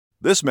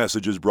This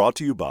message is brought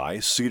to you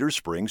by Cedar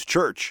Springs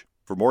Church.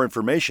 For more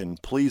information,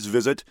 please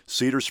visit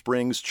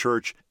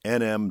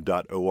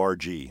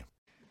cedarspringschurchnm.org.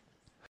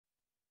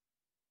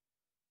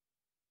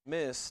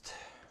 Missed.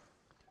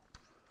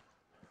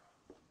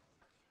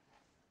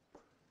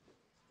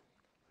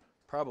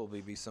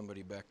 Probably be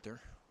somebody back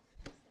there.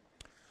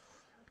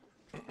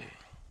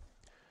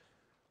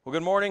 Well,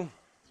 good morning.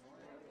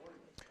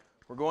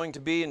 We're going to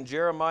be in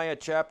Jeremiah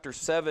chapter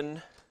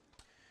 7,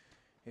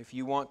 if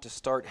you want to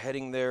start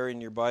heading there in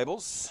your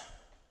Bibles.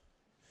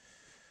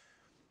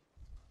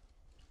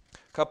 A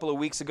couple of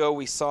weeks ago,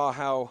 we saw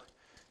how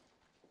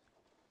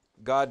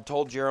God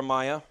told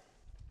Jeremiah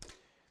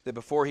that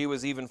before he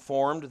was even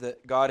formed,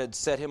 that God had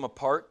set him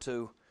apart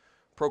to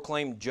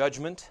proclaim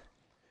judgment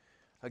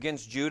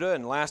against Judah.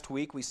 And last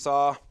week we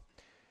saw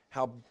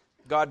how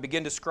God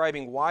began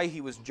describing why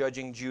he was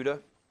judging Judah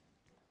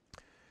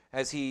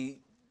as he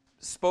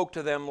spoke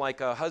to them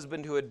like a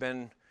husband who had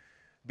been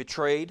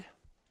betrayed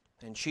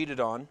and cheated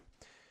on.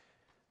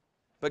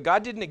 But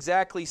God didn't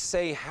exactly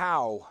say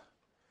how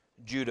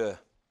Judah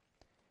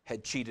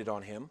had cheated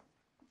on him.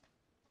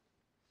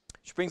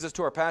 Which brings us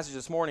to our passage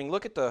this morning.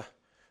 Look at the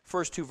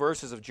first two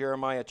verses of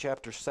Jeremiah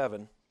chapter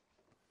 7.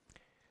 It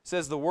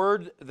says, "The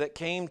word that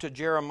came to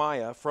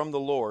Jeremiah from the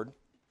Lord,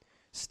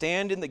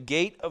 stand in the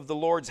gate of the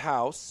Lord's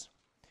house,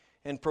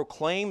 and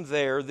proclaim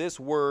there this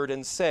word,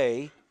 and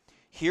say,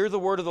 Hear the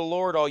word of the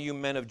Lord, all you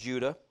men of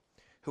Judah,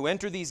 who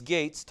enter these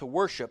gates to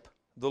worship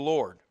the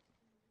Lord."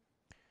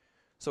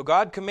 So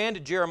God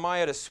commanded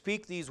Jeremiah to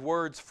speak these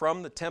words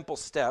from the temple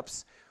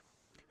steps,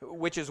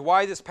 which is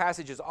why this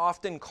passage is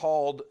often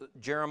called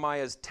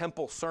Jeremiah's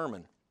temple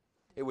sermon.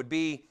 It would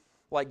be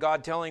like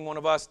God telling one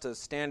of us to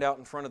stand out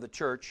in front of the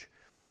church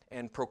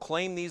and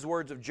proclaim these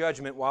words of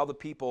judgment while the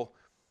people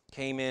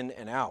came in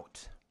and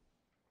out.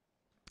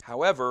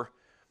 However,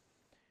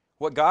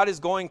 what God is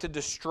going to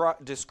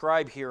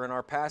describe here in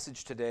our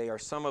passage today are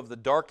some of the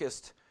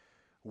darkest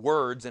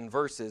words and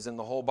verses in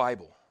the whole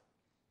Bible.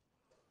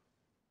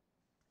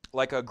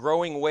 Like a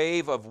growing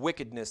wave of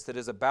wickedness that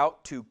is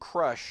about to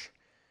crush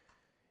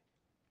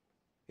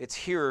its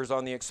hearers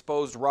on the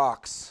exposed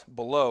rocks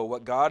below,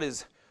 what God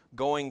is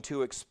going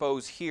to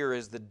expose here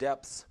is the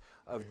depths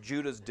of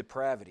Judah's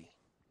depravity.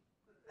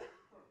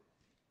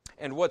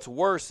 And what's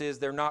worse is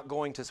they're not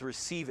going to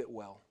receive it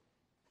well.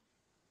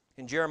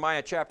 In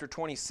Jeremiah chapter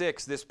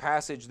 26, this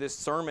passage, this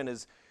sermon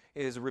is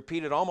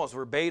repeated almost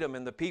verbatim,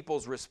 and the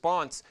people's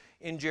response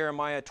in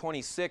Jeremiah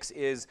 26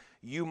 is,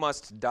 "You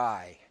must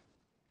die."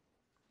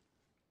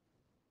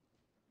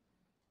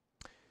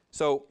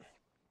 So,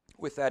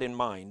 with that in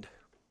mind,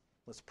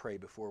 let's pray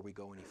before we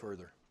go any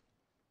further.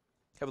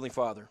 Heavenly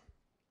Father,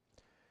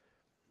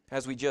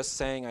 as we just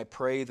sang, I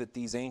pray that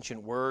these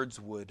ancient words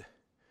would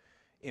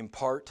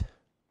impart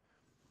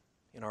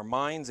in our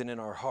minds and in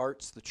our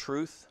hearts the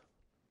truth,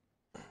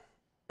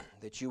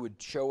 that you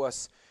would show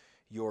us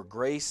your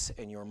grace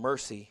and your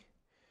mercy,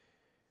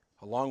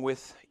 along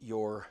with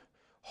your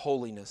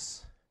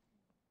holiness.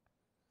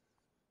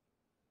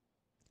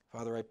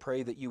 Father, I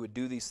pray that you would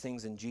do these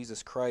things in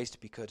Jesus Christ,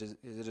 because it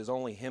is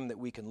only him that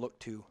we can look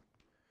to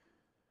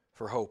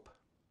for hope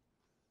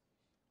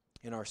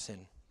in our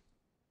sin.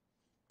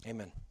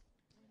 Amen.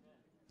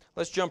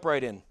 Let's jump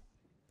right in.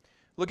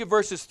 Look at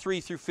verses 3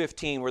 through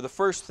 15, where the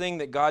first thing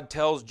that God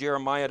tells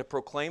Jeremiah to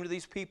proclaim to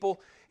these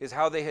people is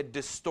how they had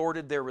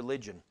distorted their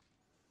religion.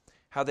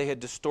 How they had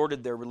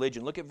distorted their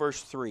religion. Look at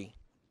verse 3.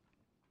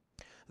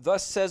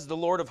 "Thus says the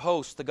Lord of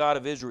hosts, the God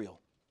of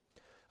Israel,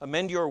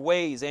 amend your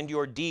ways and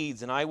your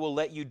deeds, and I will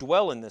let you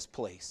dwell in this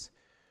place.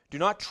 Do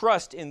not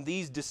trust in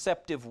these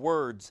deceptive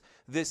words.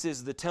 This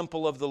is the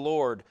temple of the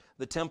Lord,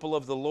 the temple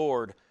of the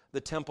Lord, the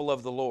temple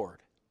of the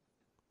Lord.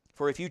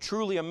 For if you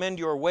truly amend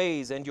your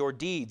ways and your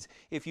deeds,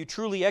 if you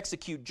truly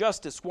execute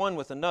justice one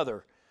with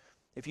another,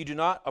 if you do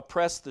not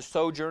oppress the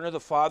sojourner, the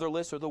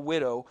fatherless, or the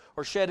widow,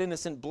 or shed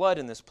innocent blood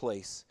in this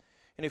place,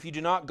 and if you do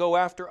not go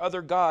after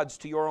other gods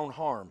to your own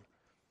harm,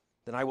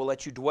 then I will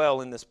let you dwell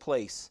in this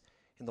place,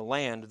 in the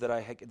land that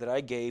I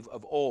gave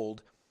of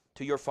old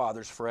to your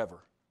fathers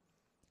forever.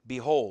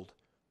 Behold,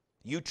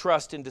 you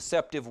trust in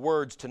deceptive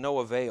words to no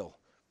avail.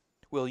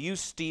 Will you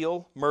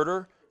steal,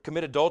 murder,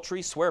 commit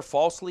adultery, swear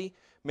falsely,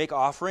 make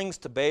offerings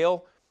to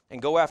Baal,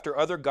 and go after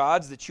other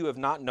gods that you have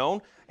not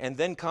known, and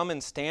then come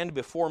and stand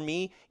before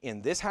me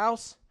in this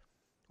house,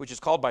 which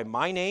is called by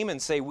my name,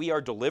 and say, we are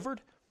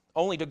delivered,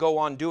 only to go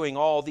on doing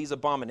all these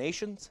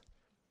abominations?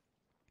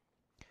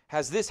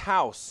 Has this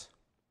house,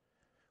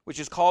 which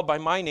is called by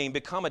my name,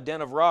 become a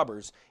den of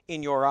robbers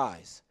in your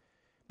eyes?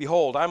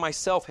 Behold, I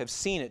myself have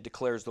seen it,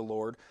 declares the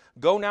Lord.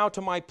 Go now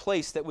to my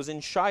place that was in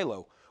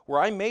Shiloh,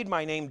 where I made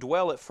my name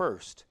dwell at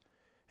first,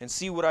 and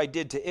see what I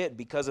did to it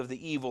because of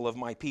the evil of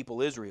my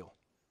people Israel.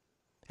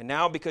 And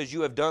now because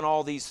you have done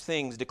all these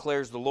things,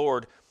 declares the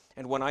Lord,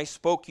 and when I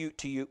spoke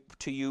to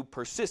you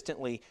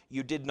persistently,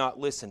 you did not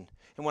listen,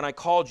 and when I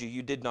called you,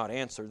 you did not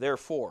answer.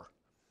 Therefore,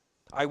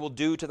 I will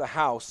do to the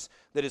house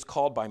that is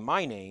called by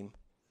my name,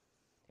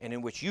 and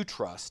in which you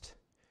trust,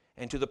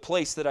 and to the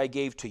place that I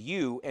gave to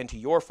you and to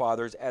your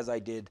fathers, as I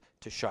did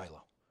to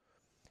Shiloh.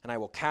 and I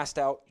will cast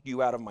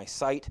you out of my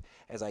sight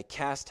as I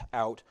cast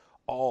out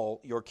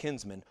all your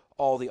kinsmen,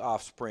 all the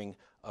offspring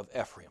of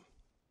Ephraim.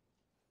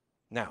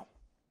 Now,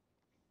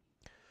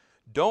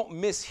 don't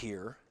miss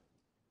here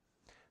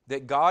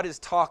that God is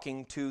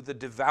talking to the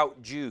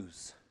devout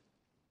Jews.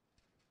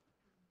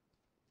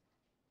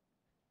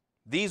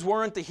 These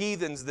weren't the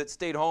heathens that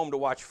stayed home to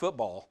watch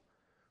football.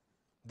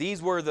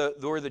 These were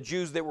the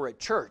Jews that were at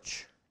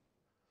church.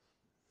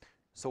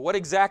 So what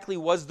exactly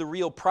was the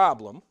real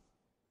problem?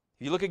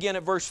 If you look again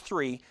at verse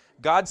 3,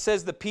 God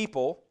says the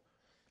people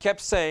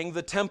kept saying,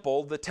 the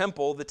temple, the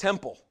temple, the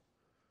temple.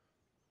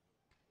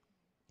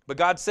 But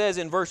God says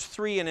in verse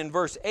 3 and in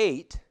verse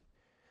 8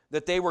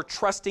 that they were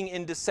trusting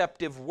in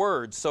deceptive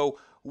words. So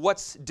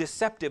what's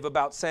deceptive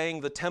about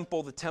saying the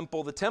temple, the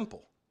temple, the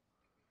temple?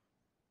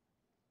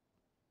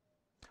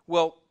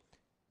 Well,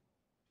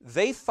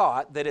 they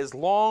thought that as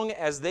long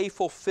as they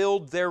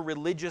fulfilled their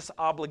religious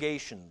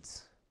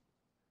obligations,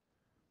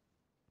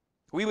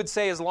 we would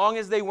say as long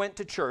as they went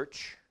to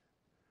church,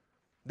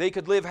 they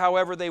could live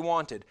however they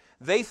wanted.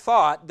 They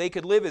thought they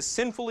could live as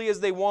sinfully as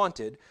they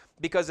wanted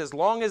because as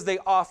long as they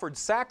offered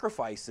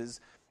sacrifices,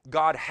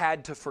 God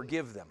had to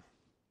forgive them.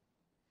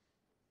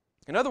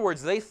 In other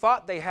words, they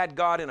thought they had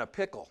God in a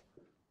pickle.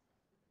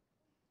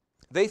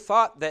 They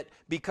thought that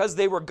because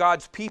they were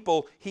God's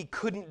people, He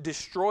couldn't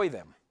destroy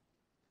them.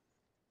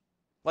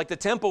 Like the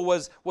temple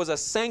was a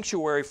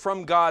sanctuary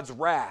from God's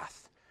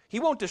wrath. He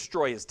won't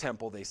destroy His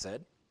temple, they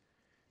said.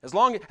 As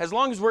long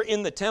as we're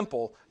in the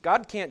temple,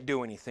 God can't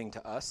do anything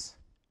to us.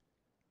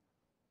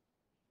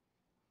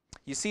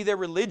 You see, their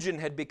religion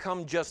had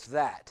become just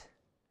that,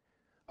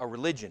 a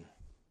religion.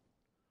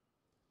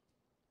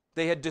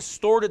 They had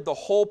distorted the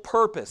whole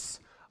purpose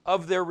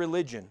of their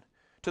religion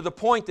to the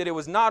point that it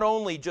was not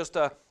only just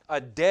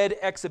a dead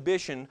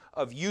exhibition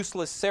of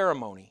useless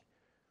ceremony,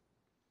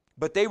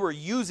 but they were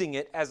using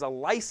it as a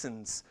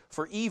license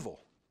for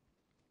evil.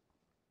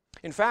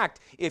 In fact,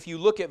 if you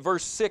look at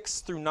verse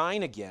 6 through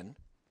 9 again,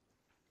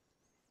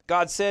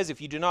 God says,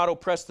 if you do not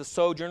oppress the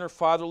sojourner,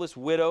 fatherless,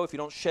 widow, if you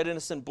don't shed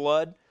innocent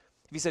blood,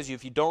 if He says,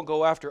 if you don't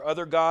go after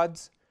other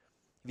gods,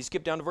 if you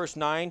skip down to verse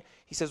 9,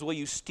 He says, will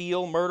you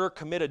steal, murder,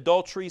 commit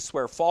adultery,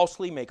 swear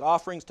falsely, make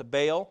offerings to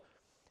Baal,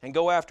 and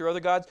go after other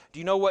gods? Do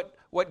you know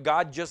what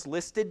God just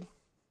listed?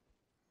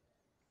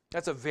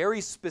 That's a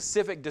very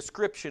specific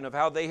description of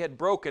how they had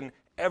broken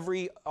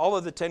all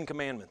of the 10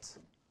 commandments.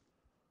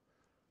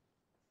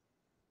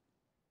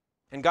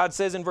 And God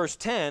says in verse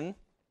 10,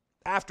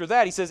 after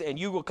that, He says, and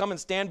you will come and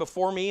stand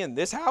before me in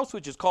this house,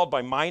 which is called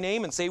by my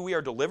name, and say we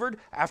are delivered,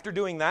 after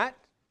doing that?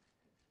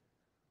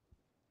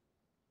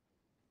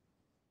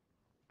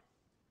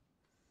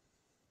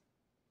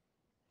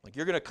 Like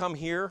you're going to come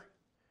here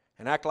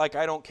and act like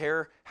I don't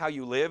care how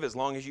you live as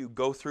long as you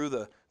go through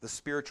the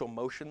spiritual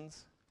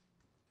motions?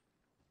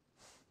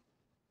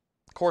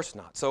 Of course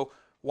not. So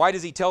why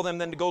does He tell them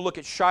then to go look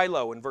at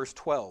Shiloh in verse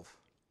 12?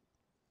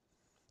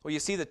 Well, you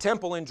see, the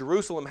temple in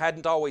Jerusalem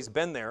hadn't always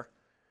been there.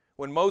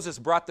 When Moses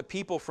brought the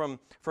people from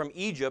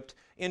Egypt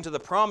into the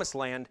promised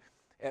land,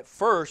 at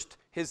first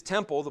his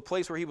temple, the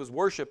place where he was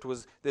worshipped,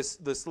 was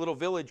this little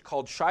village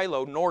called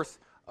Shiloh north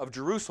of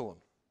Jerusalem.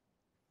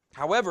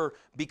 However,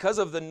 because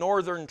of the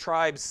northern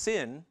tribe's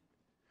sin,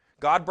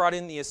 God brought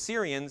in the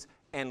Assyrians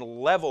and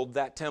leveled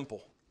that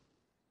temple.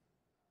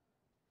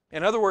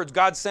 In other words,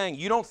 God's saying,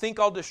 you don't think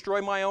I'll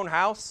destroy my own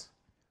house?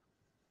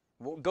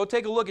 Well, go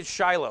take a look at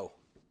Shiloh.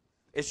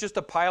 It's just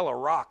a pile of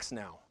rocks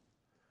now.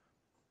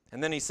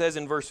 And then He says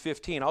in verse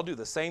 15, I'll do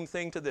the same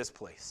thing to this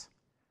place.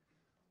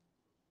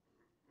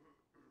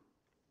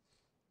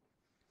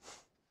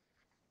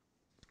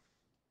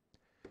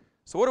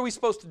 So what are we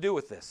supposed to do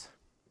with this?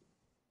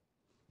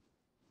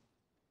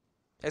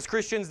 As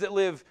Christians that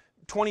live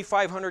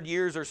 2,500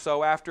 years or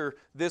so after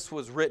this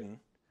was written,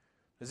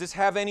 does this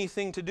have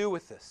anything to do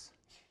with this?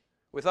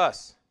 With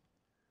us?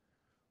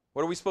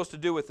 What are we supposed to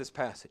do with this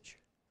passage?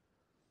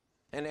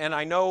 And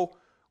I know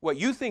what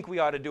you think we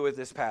ought to do with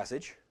this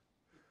passage.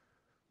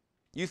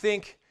 You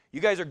think you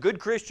guys are good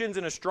Christians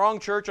in a strong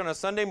church on a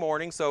Sunday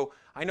morning, so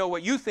I know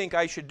what you think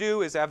I should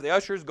do is have the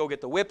ushers go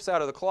get the whips out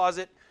of the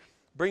closet,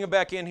 bring them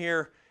back in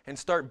here, and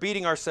start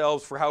beating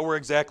ourselves for how we're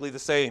exactly the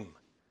same.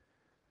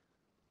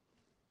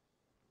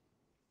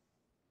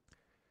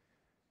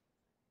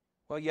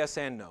 Well, yes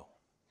and no.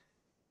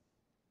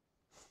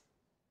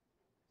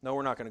 No,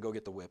 we're not going to go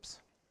get the whips.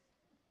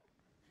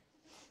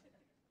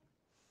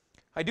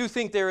 I do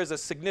think there is a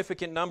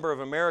significant number of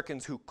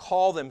Americans who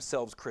call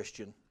themselves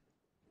Christian,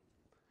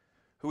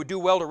 who would do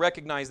well to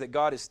recognize that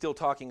God is still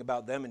talking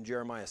about them in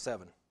Jeremiah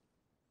 7.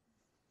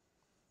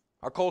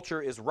 Our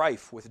culture is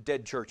rife with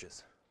dead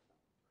churches.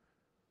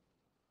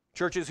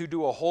 Churches who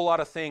do a whole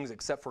lot of things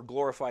except for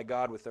glorify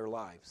God with their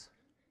lives.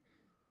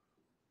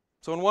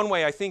 So in one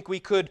way, I think we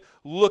could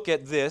look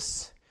at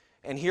this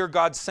and hear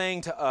God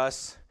saying to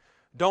us,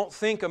 don't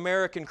think,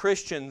 American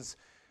Christians,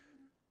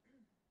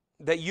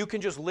 that you can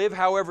just live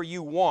however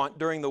you want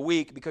during the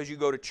week because you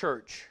go to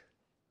church.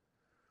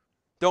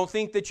 Don't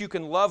think that you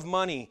can love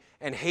money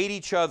and hate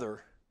each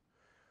other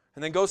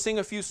and then go sing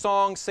a few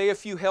songs, say a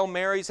few Hail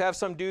Marys, have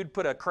some dude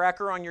put a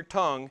cracker on your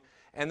tongue,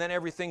 and then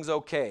everything's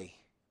okay.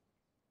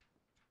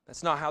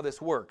 That's not how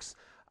this works.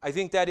 I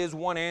think that is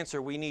one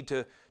answer we need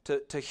to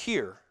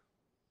hear.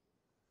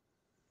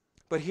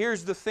 But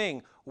here's the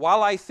thing.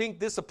 While I think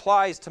this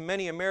applies to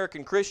many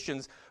American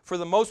Christians, for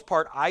the most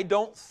part, I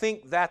don't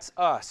think that's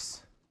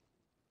us.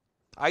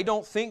 I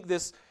don't think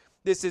this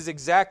is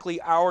exactly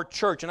our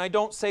church, and I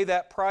don't say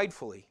that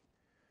pridefully.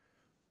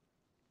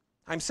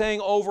 I'm saying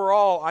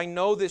overall, I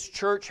know this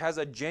church has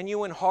a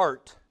genuine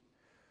heart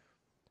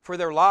for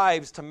their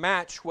lives to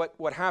match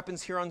what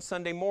happens here on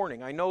Sunday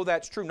morning. I know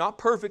that's true. Not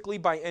perfectly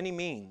by any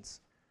means.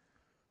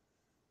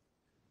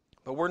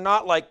 But we're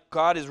not like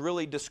God is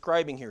really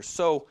describing here.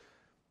 So,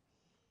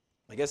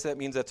 I guess that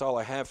means that's all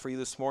I have for you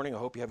this morning. I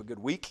hope you have a good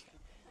week.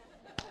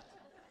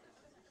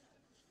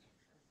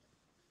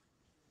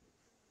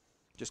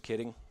 Just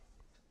kidding.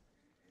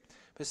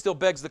 But it still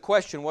begs the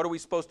question, what are we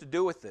supposed to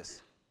do with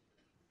this?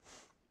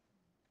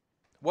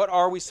 What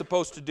are we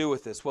supposed to do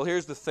with this? Well,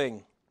 here's the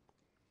thing.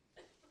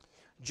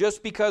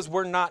 Just because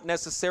we're not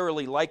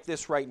necessarily like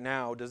this right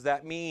now, does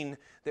that mean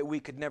that we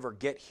could never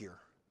get here?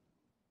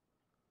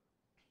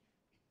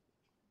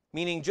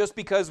 Meaning, just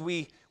because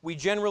we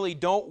generally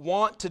don't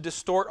want to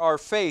distort our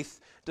faith,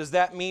 does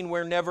that mean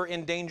we're never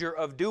in danger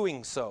of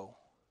doing so?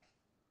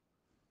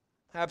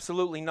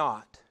 Absolutely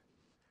not.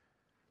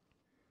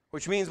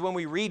 Which means when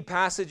we read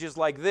passages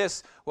like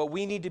this, what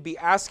we need to be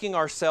asking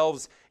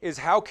ourselves is,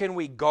 how can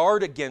we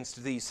guard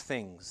against these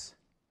things?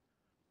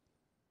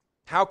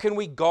 How can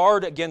we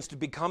guard against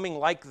becoming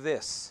like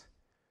this?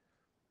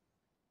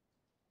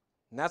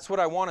 And that's what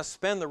I want to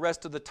spend the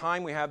rest of the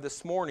time we have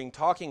this morning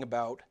talking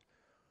about,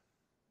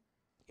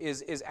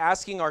 is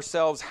asking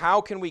ourselves, how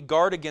can we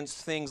guard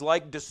against things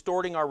like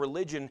distorting our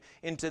religion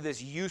into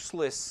this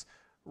useless,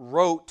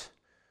 rote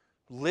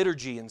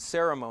liturgy and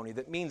ceremony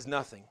that means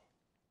nothing?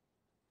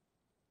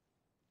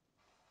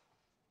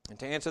 And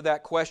to answer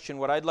that question,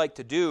 what I'd like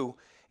to do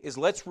is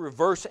let's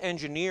reverse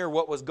engineer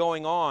what was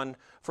going on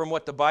from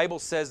what the Bible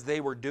says they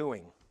were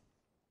doing.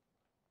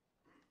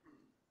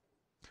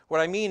 What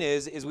I mean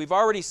is we've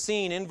already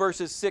seen in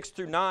verses 6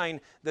 through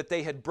 9 that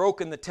they had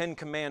broken the 10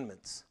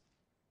 Commandments.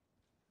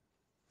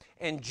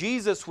 And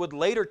Jesus would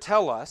later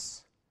tell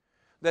us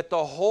that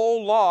the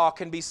whole law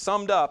can be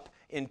summed up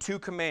in 2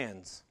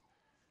 commands.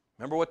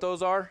 Remember what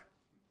those are?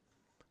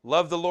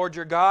 Love the Lord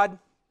your God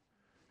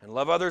and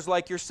love others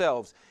like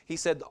yourselves. He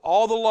said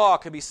all the law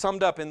can be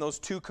summed up in those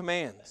 2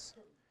 commands.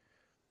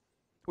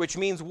 Which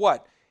means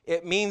what?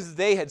 It means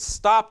they had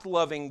stopped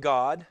loving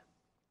God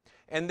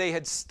and they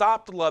had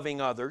stopped loving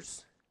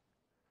others.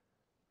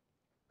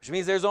 Which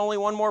means there's only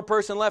one more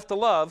person left to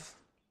love.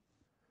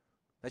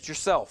 That's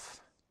yourself.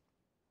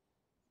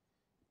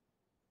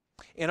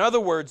 In other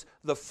words,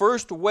 the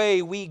first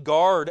way we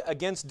guard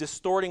against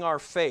distorting our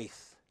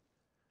faith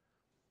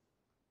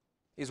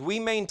is we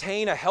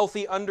maintain a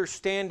healthy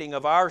understanding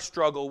of our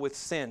struggle with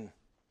sin.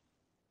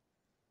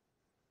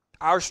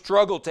 Our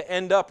struggle to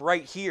end up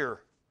right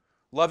here,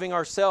 loving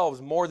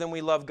ourselves more than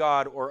we love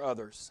God or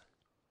others.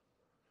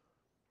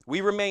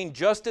 We remain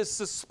just as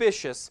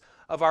suspicious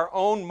of our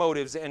own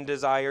motives and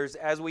desires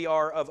as we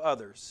are of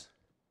others.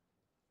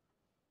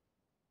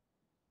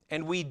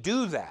 And we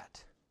do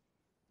that.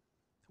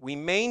 We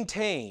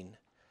maintain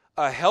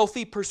a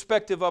healthy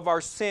perspective of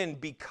our sin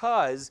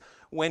because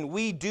when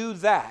we do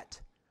that,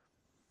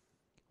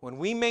 when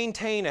we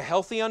maintain a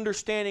healthy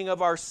understanding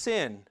of our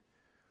sin,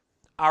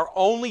 our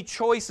only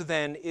choice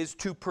then is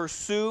to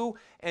pursue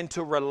and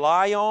to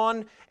rely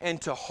on and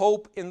to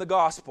hope in the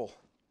gospel.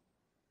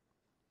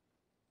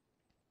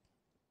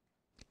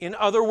 In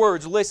other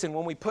words, listen,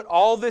 when we put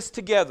all this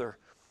together,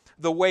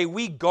 the way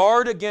we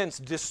guard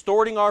against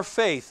distorting our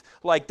faith,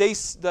 like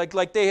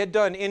they had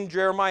done in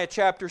Jeremiah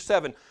chapter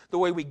 7, the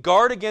way we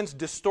guard against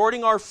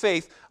distorting our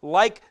faith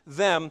like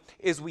them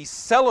is we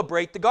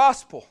celebrate the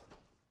gospel.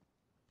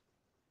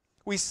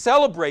 We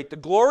celebrate the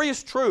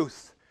glorious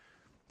truth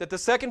that the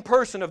second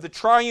person of the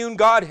triune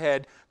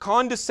Godhead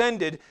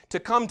condescended to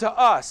come to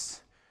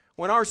us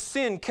when our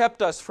sin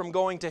kept us from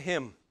going to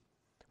Him.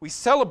 We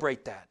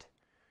celebrate that,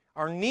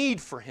 our need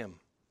for Him.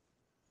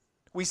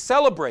 We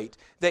celebrate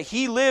that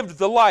He lived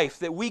the life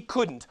that we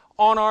couldn't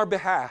on our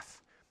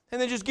behalf,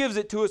 and then just gives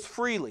it to us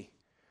freely.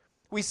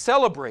 We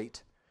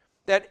celebrate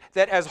that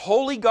as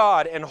holy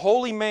God and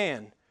holy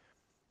man,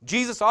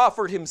 Jesus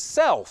offered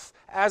Himself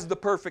as the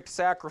perfect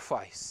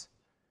sacrifice,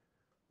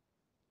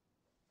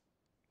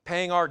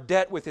 paying our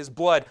debt with His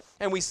blood.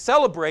 And we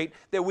celebrate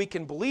that we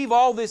can believe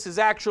all this is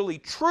actually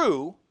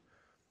true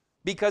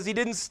because He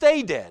didn't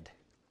stay dead.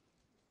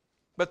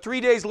 But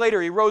 3 days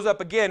later, He rose up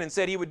again and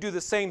said He would do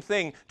the same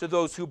thing to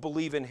those who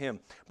believe in Him.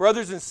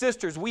 Brothers and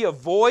sisters, we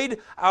avoid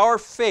our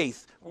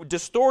faith,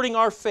 distorting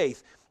our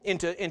faith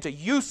into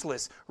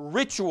useless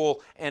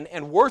ritual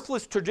and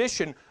worthless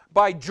tradition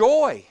by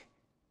joy,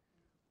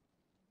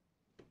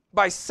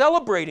 by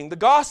celebrating the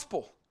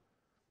gospel.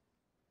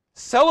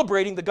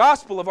 Celebrating the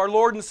gospel of our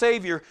Lord and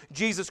Savior,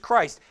 Jesus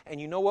Christ.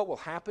 And you know what will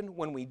happen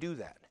when we do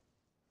that?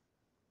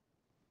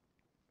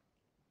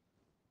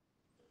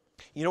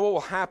 You know what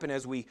will happen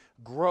as we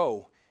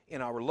grow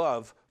in our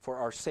love for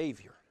our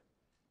Savior?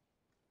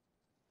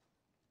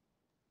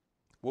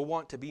 We'll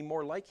want to be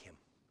more like Him.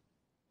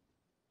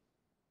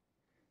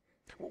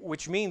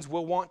 Which means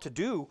we'll want to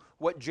do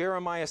what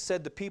Jeremiah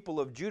said the people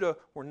of Judah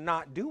were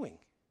not doing.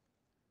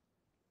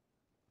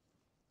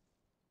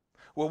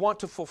 We'll want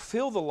to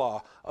fulfill the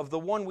law of the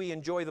one we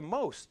enjoy the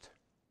most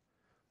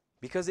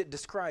because it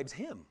describes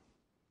Him.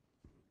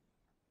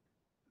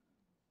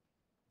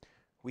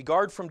 We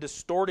guard from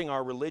distorting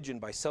our religion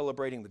by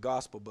celebrating the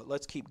gospel, but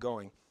let's keep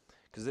going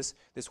because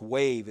this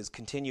wave is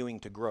continuing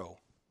to grow.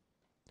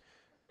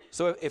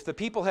 So if the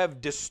people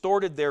have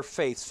distorted their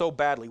faith so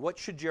badly, what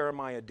should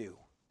Jeremiah do?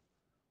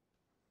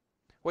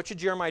 What should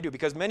Jeremiah do?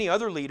 Because many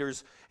other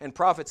leaders and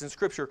prophets in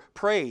Scripture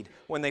prayed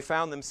when they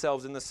found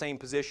themselves in the same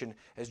position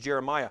as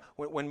Jeremiah.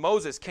 When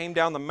Moses came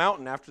down the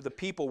mountain after the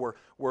people were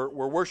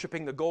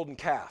worshiping the golden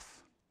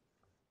calf,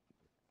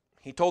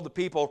 he told the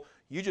people,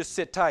 you just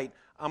sit tight,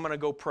 I'm going to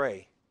go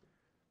pray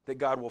that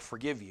God will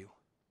forgive you.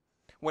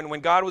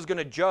 When God was going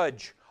to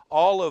judge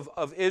all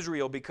of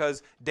Israel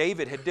because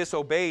David had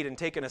disobeyed and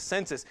taken a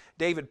census,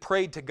 David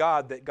prayed to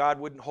God that God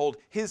wouldn't hold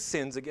his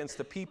sins against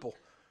the people.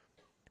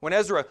 When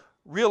Ezra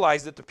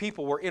realized that the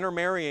people were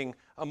intermarrying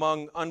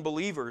among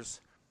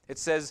unbelievers, it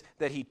says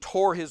that he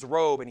tore his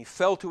robe and he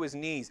fell to his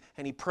knees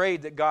and he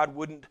prayed that God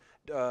wouldn't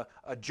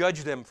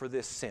judge them for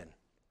this sin.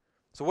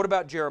 So what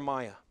about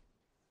Jeremiah?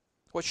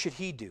 What should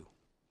he do?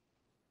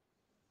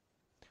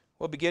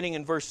 Well, beginning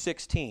in verse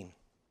 16,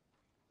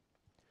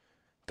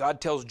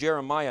 God tells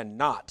Jeremiah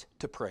not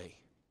to pray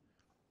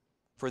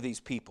for these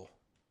people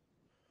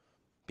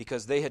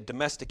because they had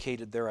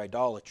domesticated their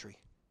idolatry.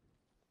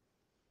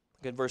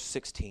 Look at verse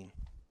 16.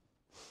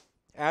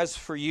 As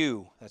for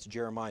you, that's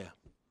Jeremiah,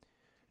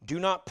 do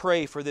not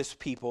pray for this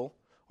people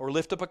or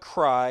lift up a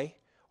cry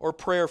or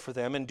prayer for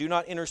them, and do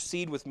not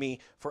intercede with me,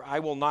 for I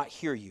will not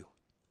hear you.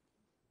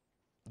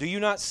 Do you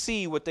not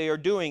see what they are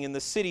doing in the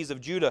cities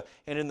of Judah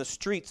and in the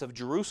streets of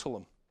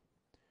Jerusalem?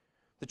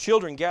 The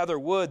children gather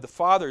wood, the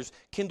fathers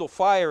kindle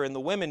fire, and the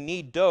women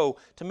knead dough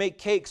to make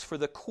cakes for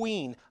the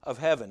Queen of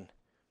heaven.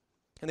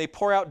 And they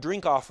pour out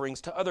drink offerings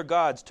to other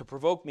gods to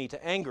provoke me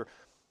to anger.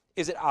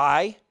 Is it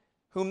I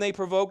whom they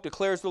provoke,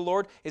 declares the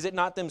Lord? Is it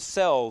not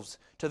themselves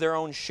to their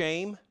own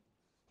shame?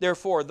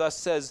 Therefore, thus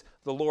says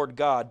the Lord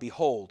God,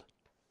 behold,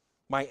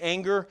 my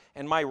anger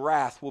and my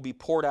wrath will be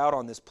poured out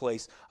on this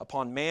place,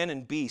 upon man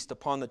and beast,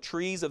 upon the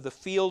trees of the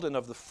field and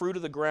of the fruit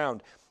of the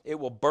ground. It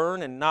will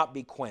burn and not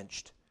be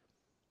quenched.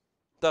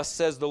 Thus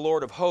says the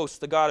Lord of hosts,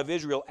 the God of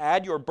Israel,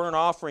 add your burnt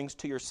offerings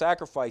to your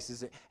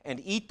sacrifices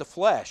and eat the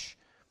flesh.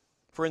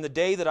 For in the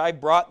day that I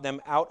brought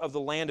them out of the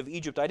land of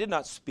Egypt, I did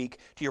not speak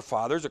to your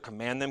fathers or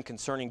command them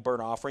concerning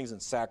burnt offerings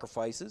and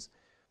sacrifices.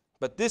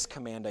 But this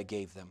command I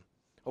gave them,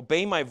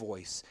 obey my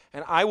voice,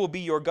 and I will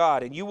be your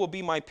God, and you will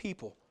be my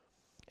people.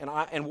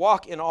 And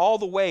walk in all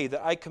the way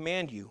that I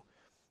command you,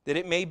 that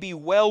it may be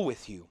well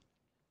with you.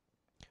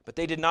 But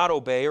they did not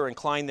obey or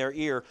incline their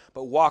ear,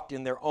 but walked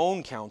in their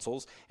own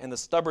counsels and the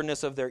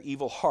stubbornness of their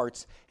evil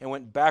hearts, and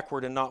went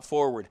backward and not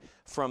forward.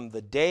 From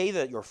the day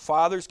that your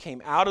fathers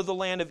came out of the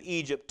land of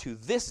Egypt to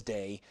this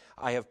day,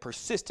 I have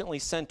persistently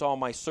sent all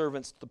my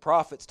servants, the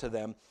prophets, to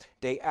them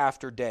day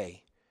after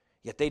day.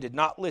 Yet they did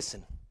not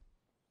listen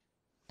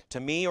to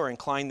me or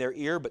incline their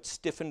ear, but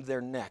stiffened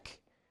their neck.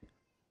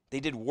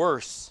 They did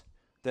worse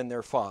than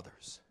their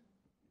fathers.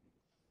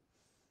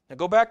 Now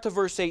go back to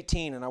verse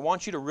 18, and I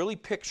want you to really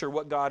picture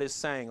what God is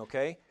saying,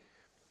 okay?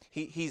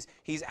 He's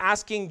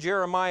asking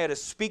Jeremiah to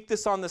speak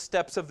this on the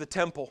steps of the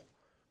temple.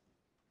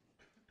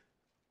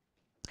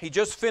 He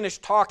just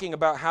finished talking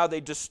about how they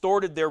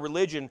distorted their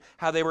religion,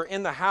 how they were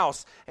in the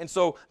house. And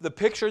so the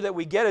picture that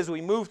we get as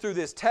we move through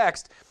this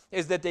text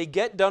is that they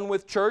get done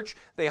with church,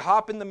 they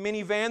hop in the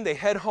minivan, they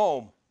head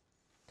home.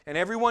 And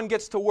everyone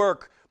gets to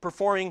work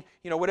performing,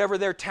 whatever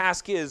their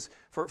task is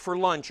for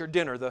lunch or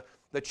dinner.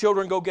 The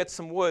children go get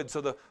some wood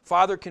so the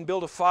father can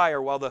build a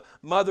fire while the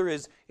mother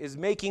is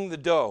making the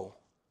dough.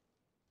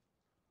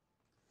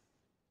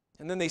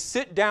 And then they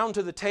sit down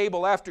to the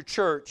table after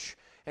church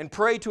and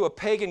pray to a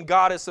pagan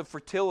goddess of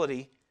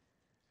fertility,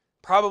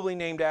 probably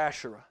named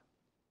Asherah.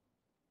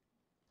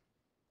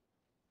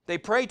 They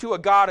pray to a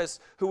goddess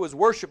who was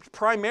worshipped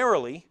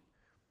primarily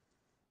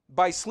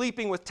by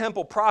sleeping with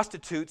temple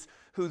prostitutes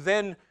who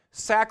then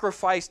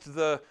sacrificed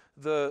the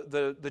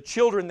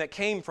children that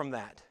came from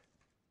that.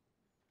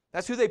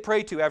 That's who they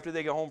pray to after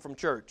they go home from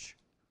church.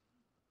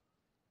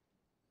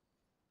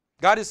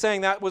 God is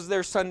saying that was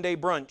their Sunday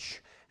brunch,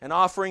 an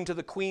offering to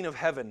the Queen of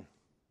Heaven.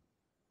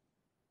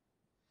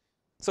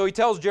 So he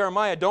tells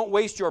Jeremiah, don't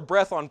waste your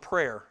breath on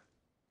prayer,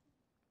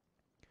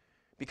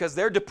 because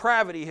their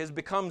depravity has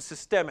become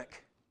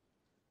systemic.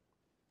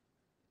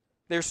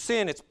 Their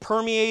sin, it's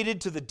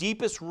permeated to the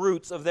deepest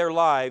roots of their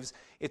lives.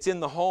 It's in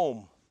the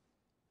home.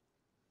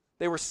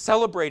 They were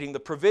celebrating the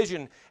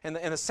provision and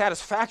the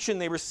satisfaction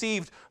they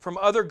received from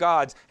other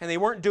gods, and they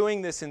weren't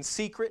doing this in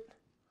secret.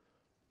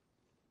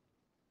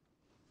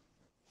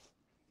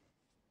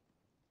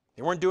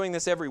 They weren't doing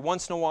this every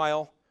once in a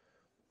while.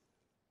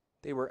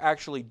 They were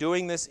actually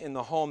doing this in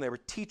the home. They were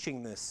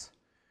teaching this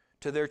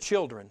to their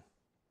children.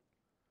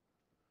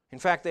 In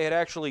fact, they had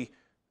actually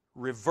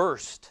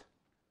reversed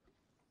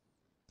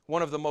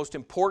one of the most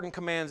important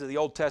commands of the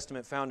Old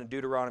Testament found in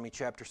Deuteronomy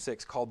chapter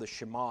 6, called the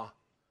Shema.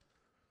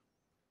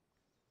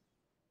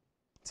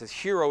 It says,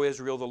 "Hear, O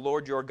Israel, the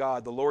Lord your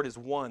God, the Lord is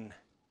one."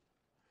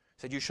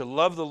 It said, "You shall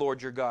love the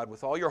Lord your God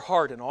with all your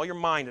heart and all your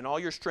mind and all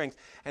your strength.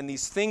 And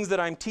these things that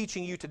I'm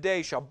teaching you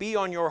today shall be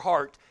on your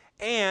heart.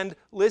 And,"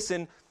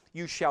 listen,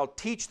 "you shall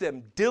teach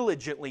them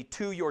diligently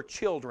to your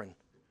children."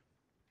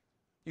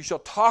 You shall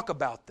talk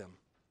about them.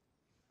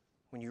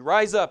 When you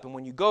rise up and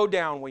when you go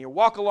down, when you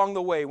walk along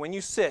the way, when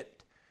you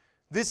sit,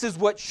 this is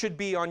what should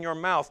be on your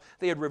mouth.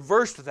 They had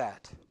reversed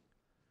that.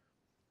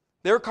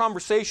 Their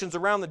conversations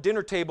around the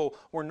dinner table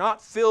were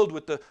not filled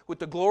with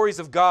the glories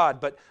of God,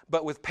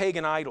 but with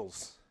pagan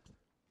idols.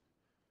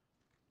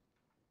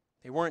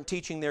 They weren't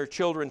teaching their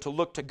children to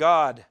look to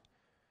God,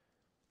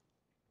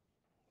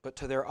 but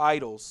to their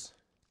idols.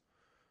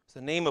 It's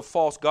the name of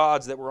false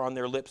gods that were on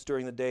their lips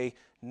during the day,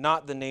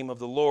 not the name of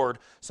the Lord.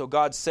 So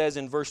God says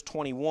in verse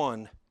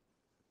 21,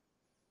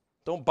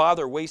 "Don't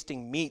bother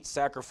wasting meat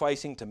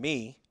sacrificing to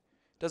me.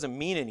 It doesn't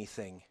mean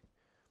anything."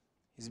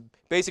 He's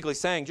basically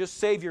saying, just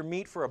save your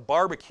meat for a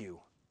barbecue.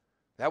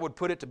 That would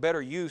put it to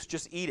better use.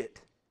 Just eat it.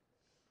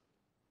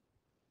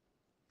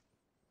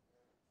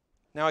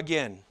 Now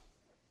again,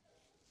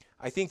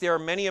 I think there are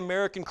many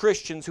American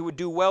Christians who would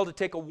do well to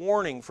take a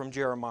warning from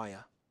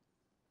Jeremiah.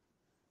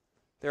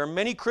 There are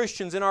many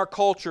Christians in our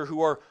culture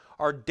who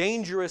are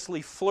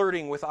dangerously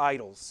flirting with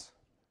idols.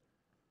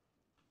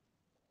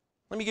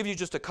 Let me give you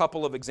just a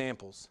couple of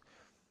examples.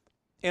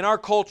 In our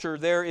culture,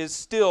 there is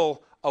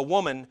still a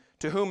woman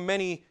to whom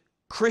many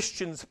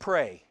Christians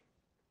pray.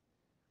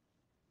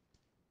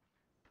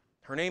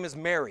 Her name is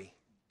Mary,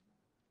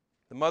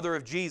 the mother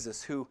of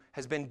Jesus, who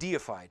has been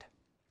deified.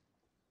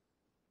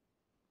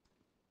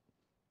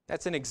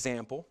 That's an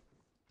example.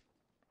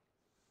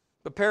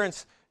 But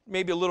parents,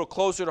 maybe a little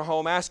closer to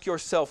home, ask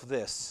yourself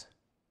this.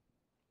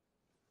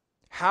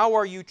 How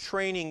are you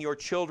training your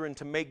children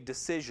to make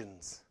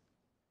decisions?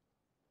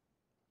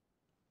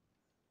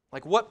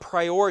 Like, what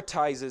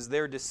prioritizes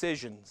their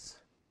decisions?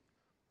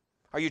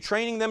 Are you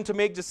training them to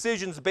make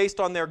decisions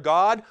based on their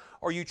God,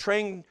 or are you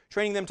training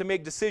them to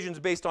make decisions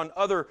based on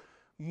other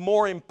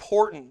more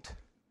important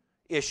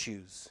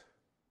issues,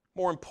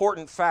 more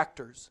important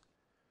factors?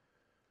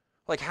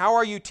 Like, how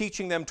are you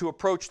teaching them to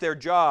approach their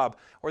job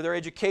or their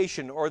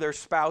education or their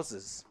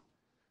spouses?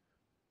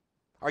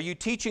 Are you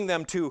teaching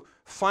them to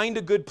find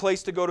a good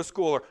place to go to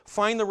school, or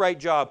find the right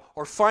job,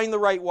 or find the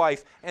right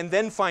wife, and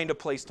then find a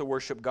place to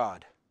worship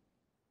God?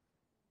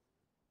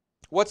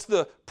 What's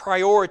the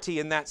priority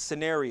in that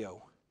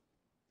scenario?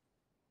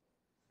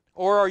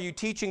 Or are you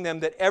teaching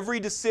them that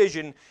every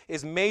decision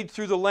is made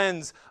through the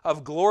lens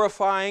of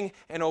glorifying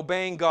and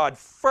obeying God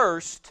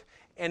first,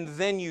 and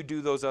then you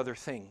do those other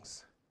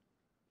things?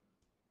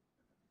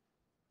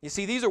 You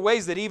see, these are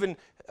ways that even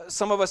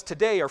some of us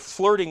today are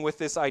flirting with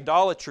this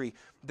idolatry,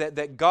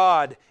 that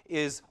God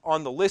is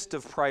on the list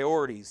of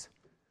priorities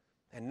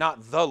and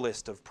not the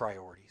list of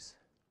priorities.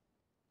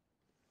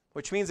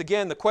 Which means,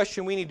 again, the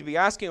question we need to be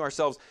asking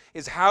ourselves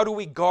is, how do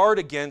we guard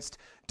against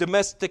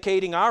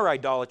domesticating our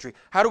idolatry?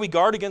 How do we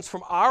guard against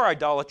from our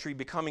idolatry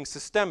becoming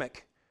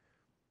systemic?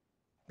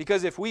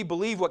 Because if we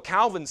believe what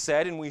Calvin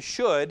said, and we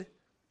should,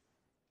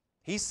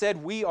 he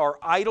said we are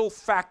idol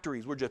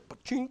factories. We're just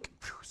pa-chink,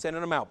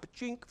 sending them out.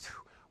 Pa-chink.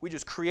 We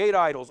just create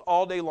idols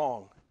all day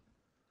long.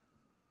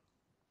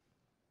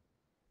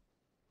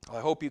 Well,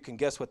 I hope you can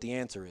guess what the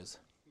answer is.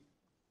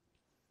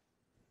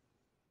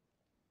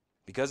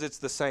 Because it's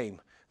the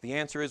same. The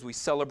answer is we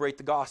celebrate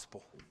the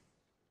gospel.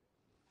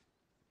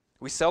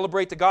 We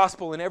celebrate the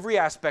gospel in every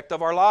aspect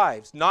of our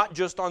lives, not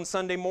just on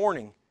Sunday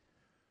morning.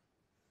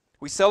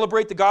 We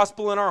celebrate the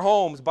gospel in our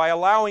homes by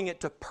allowing it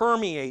to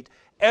permeate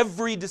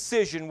every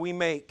decision we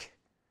make.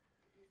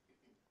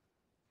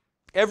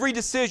 Every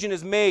decision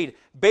is made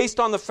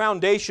based on the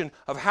foundation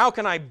of how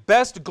can I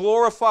best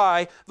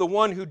glorify the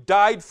one who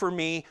died for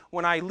me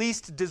when I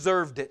least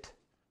deserved it.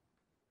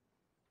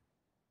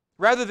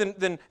 Rather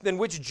than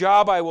which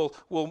job I will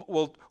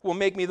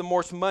make me the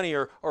most money,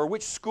 or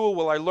which school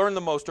will I learn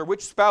the most, or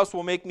which spouse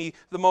will make me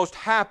the most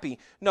happy.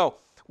 No,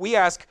 we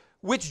ask,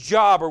 which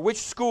job or which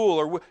school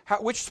or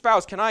which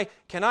spouse can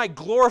I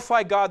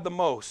glorify God the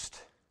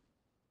most?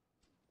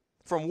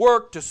 From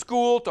work to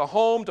school to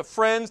home to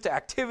friends to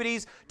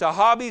activities to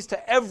hobbies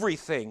to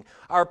everything,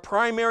 our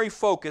primary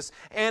focus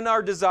and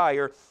our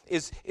desire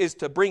is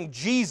to bring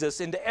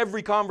Jesus into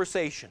every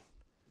conversation.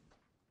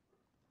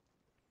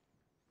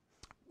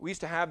 We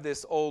used to have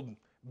this old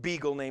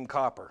beagle named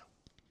Copper.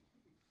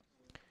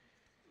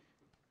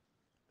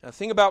 Now, the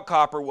thing about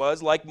Copper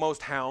was, like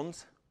most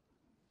hounds,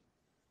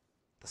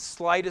 the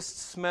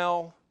slightest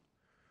smell,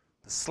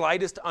 the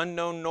slightest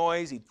unknown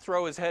noise, he'd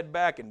throw his head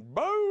back and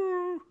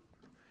boo!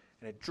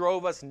 And it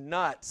drove us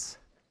nuts.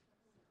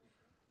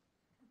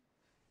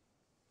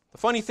 The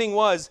funny thing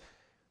was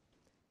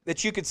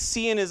that you could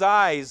see in his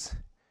eyes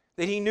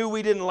that he knew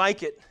we didn't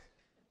like it.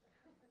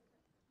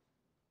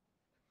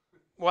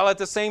 while at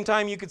the same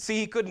time you could see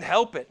he couldn't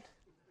help it.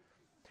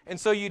 And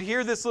so you'd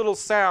hear this little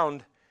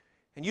sound,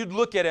 and you'd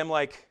look at him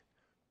like,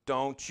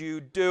 "Don't you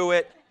do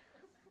it."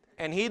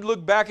 And he'd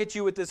look back at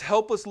you with this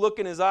helpless look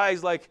in his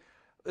eyes, like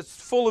it's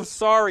full of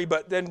sorry,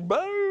 but then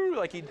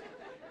like he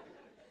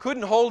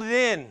couldn't hold it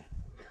in.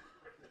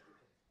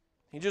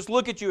 He'd just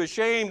look at you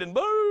ashamed and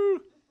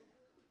boo.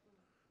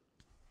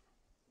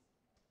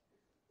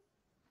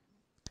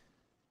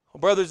 Well,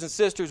 brothers and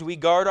sisters, we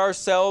guard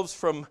ourselves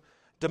from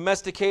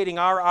domesticating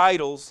our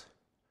idols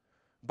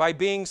by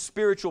being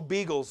spiritual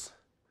beagles,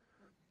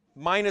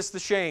 minus the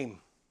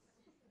shame.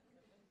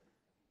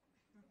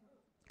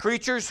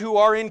 Creatures who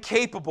are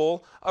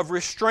incapable of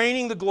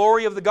restraining the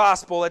glory of the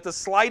gospel at the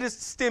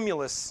slightest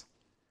stimulus.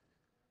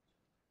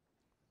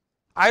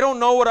 I don't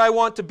know what I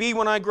want to be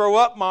when I grow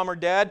up, Mom or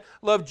Dad.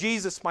 Love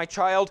Jesus, my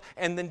child,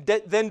 and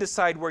then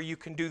decide where you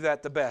can do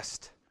that the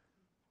best.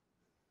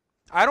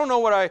 I don't know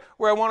where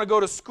I want to go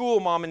to school,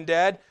 Mom and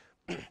Dad.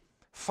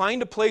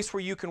 Find a place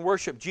where you can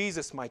worship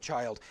Jesus, my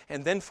child,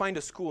 and then find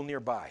a school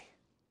nearby.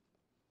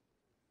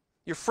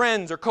 Your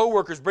friends or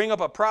coworkers bring up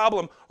a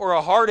problem or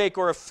a heartache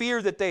or a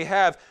fear that they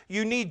have.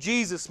 You need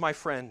Jesus, my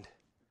friend.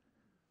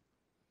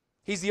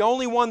 He's the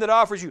only one that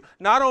offers you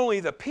not only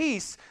the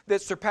peace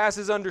that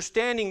surpasses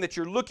understanding that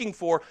you're looking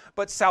for,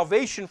 but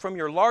salvation from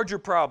your larger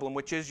problem,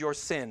 which is your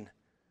sin.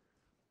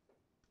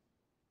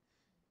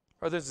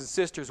 Brothers and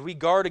sisters, we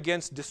guard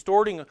against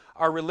distorting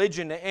our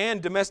religion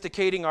and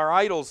domesticating our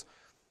idols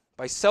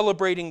by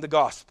celebrating the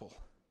gospel.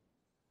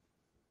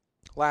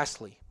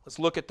 Lastly, let's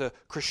look at the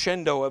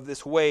crescendo of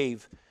this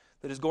wave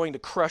that is going to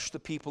crush the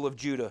people of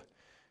Judah,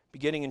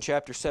 beginning in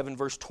chapter 7,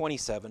 verse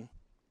 27.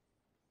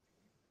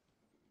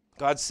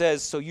 God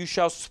says, "So you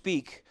shall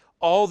speak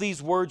all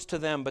these words to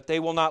them, but they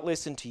will not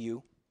listen to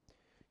you.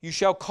 You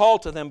shall call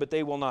to them, but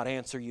they will not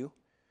answer you.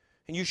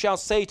 And you shall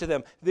say to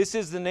them, this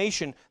is the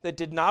nation that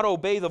did not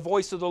obey the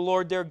voice of the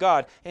Lord their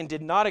God and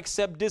did not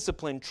accept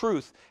discipline.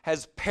 Truth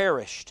has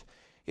perished.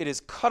 It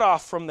is cut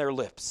off from their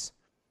lips.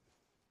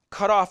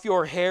 Cut off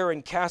your hair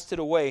and cast it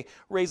away.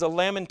 Raise a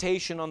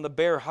lamentation on the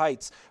bare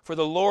heights, for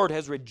the Lord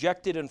has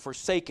rejected and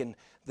forsaken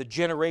the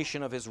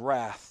generation of his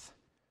wrath.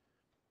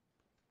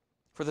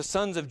 For the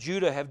sons of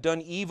Judah have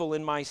done evil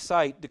in my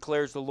sight,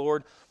 declares the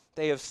Lord.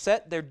 They have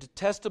set their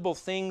detestable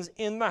things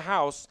in the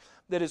house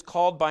that is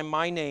called by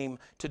my name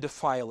to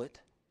defile it."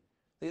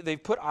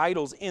 They've put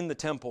idols in the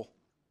temple.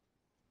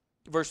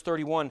 Verse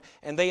 31,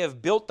 "And they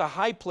have built the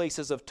high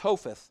places of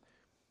Topheth,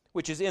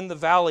 which is in the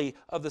valley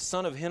of the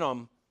son of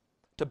Hinnom,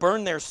 to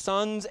burn their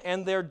sons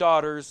and their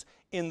daughters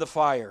in the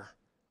fire,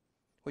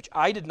 which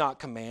I did not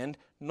command,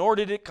 nor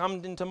did it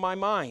come into my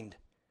mind.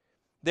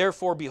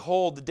 Therefore,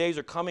 behold, the days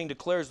are coming,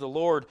 declares the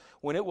Lord,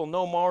 when it will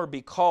no more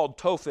be called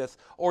Topheth,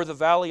 or the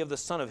valley of the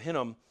son of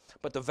Hinnom,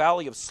 but the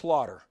valley of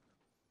slaughter.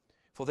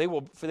 For they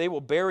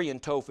will bury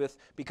in Topheth,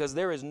 because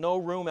there is no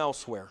room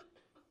elsewhere.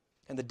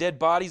 And the dead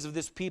bodies of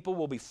this people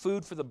will be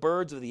food for the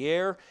birds of the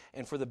air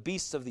and for the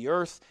beasts of the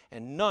earth,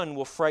 and none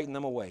will frighten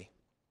them away.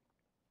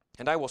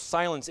 And I will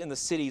silence in the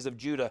cities of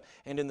Judah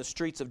and in the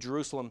streets of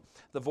Jerusalem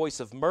the voice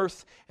of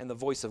mirth and the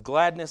voice of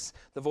gladness,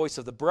 the voice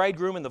of the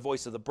bridegroom and the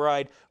voice of the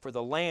bride, for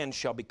the land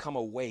shall become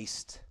a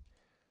waste.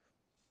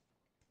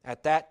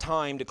 At that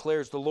time,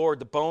 declares the Lord,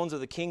 the bones of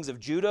the kings of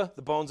Judah,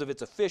 the bones of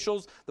its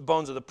officials, the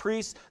bones of the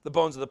priests, the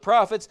bones of the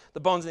prophets,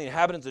 the bones of the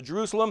inhabitants of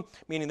Jerusalem,"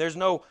 meaning there's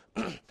no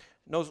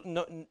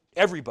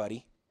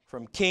everybody,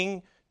 from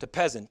king to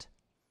peasant,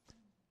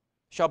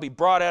 "shall be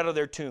brought out of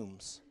their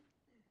tombs."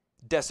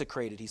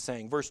 Desecrated, he's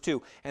saying. Verse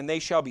 2, "And they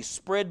shall be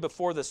spread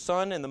before the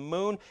sun and the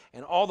moon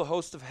and all the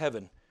hosts of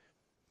heaven,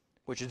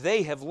 which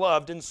they have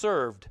loved and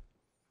served,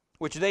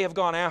 which they have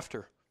gone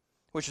after,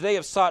 which they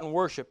have sought and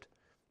worshipped."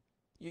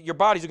 Your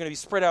bodies are going to be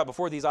spread out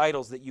before these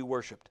idols that you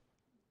worshipped.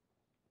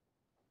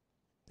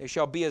 "They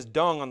shall be as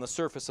dung on the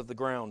surface of the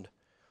ground.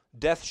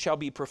 Death shall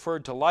be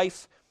preferred to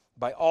life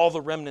by all the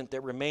remnant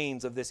that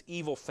remains of this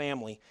evil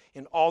family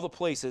in all the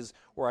places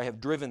where I have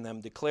driven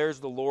them,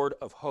 declares the Lord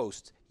of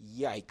hosts."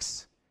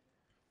 Yikes.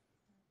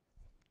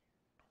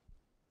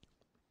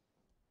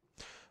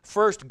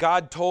 First,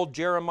 God told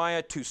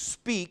Jeremiah to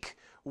speak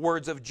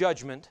words of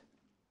judgment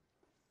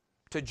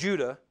to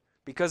Judah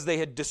because they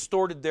had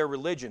distorted their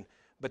religion.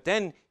 But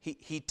then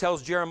he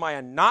tells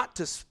Jeremiah not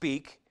to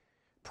speak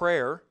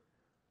prayer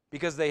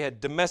because they had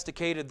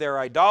domesticated their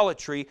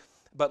idolatry.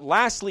 But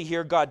lastly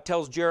here, God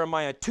tells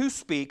Jeremiah to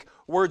speak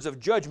words of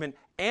judgment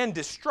and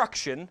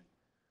destruction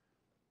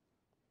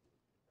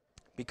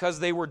because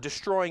they were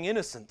destroying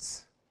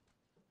innocence.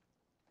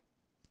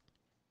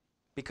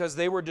 Because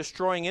they were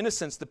destroying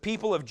innocence. The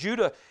people of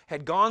Judah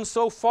had gone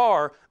so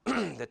far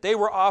that they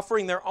were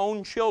offering their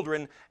own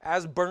children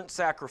as burnt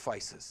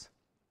sacrifices.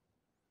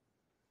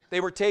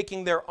 They were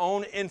taking their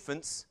own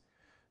infants,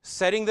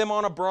 setting them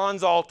on a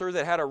bronze altar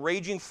that had a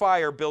raging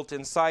fire built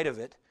inside of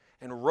it,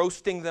 and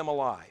roasting them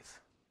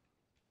alive.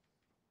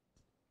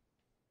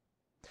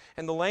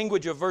 And the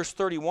language of verse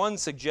 31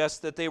 suggests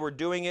that they were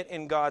doing it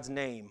in God's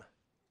name.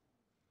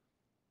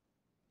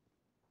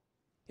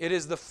 It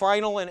is the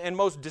final and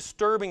most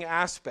disturbing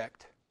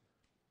aspect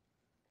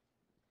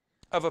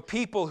of a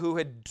people who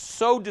had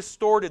so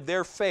distorted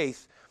their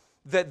faith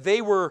that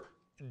they were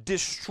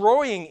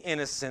destroying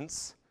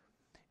innocence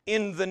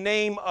in the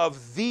name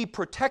of the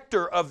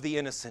protector of the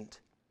innocent.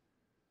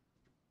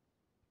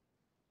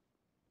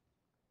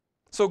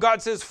 So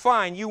God says,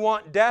 fine, you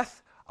want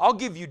death? I'll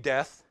give you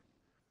death.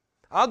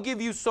 I'll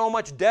give you so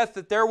much death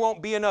that there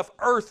won't be enough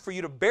earth for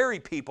you to bury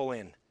people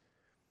in.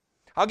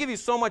 I'll give you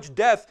so much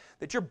death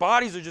that your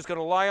bodies are just going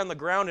to lie on the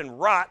ground and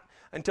rot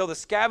until the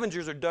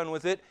scavengers are done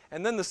with it,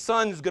 and then the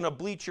sun's going to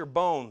bleach your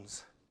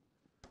bones.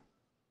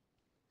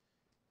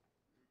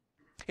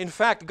 In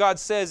fact, God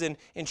says in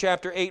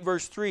chapter 8,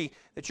 verse 3,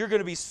 that you're going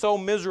to be so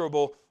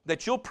miserable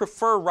that you'll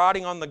prefer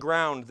rotting on the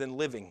ground than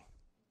living.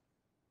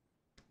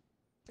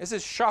 This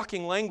is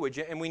shocking language,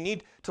 and we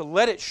need to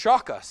let it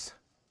shock us.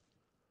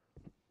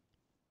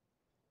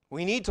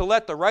 We need to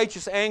let the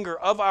righteous anger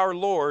of our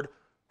Lord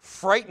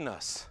frighten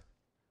us.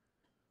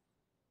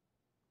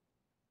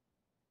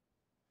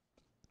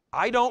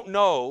 I don't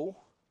know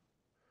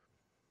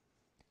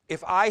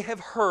if I have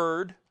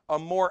heard a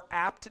more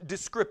apt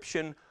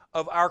description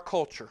of our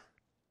culture.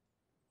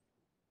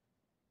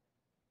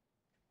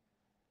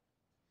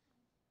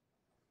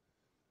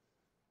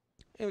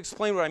 Let me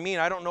explain what I mean.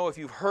 I don't know if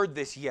you've heard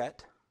this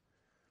yet,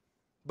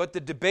 but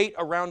the debate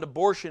around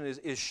abortion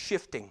is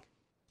shifting.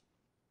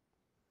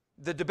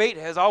 The debate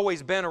has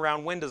always been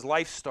around when does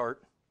life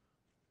start.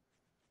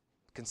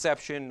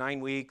 Conception, 9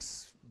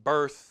 weeks,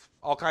 birth,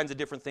 all kinds of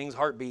different things,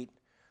 heartbeat.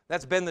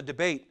 That's been the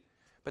debate.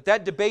 But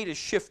that debate is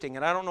shifting,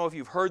 and I don't know if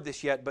you've heard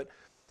this yet,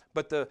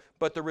 but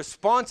the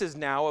responses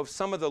now of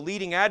some of the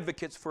leading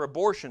advocates for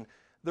abortion,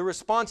 the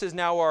responses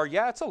now are,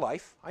 yeah, it's a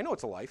life. I know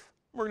it's a life.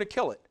 We're going to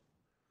kill it.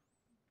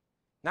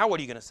 Now what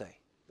are you going to say?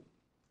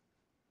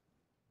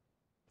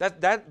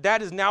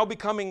 That is now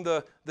becoming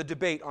the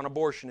debate on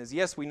abortion is,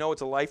 yes, we know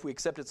it's a life, we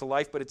accept it's a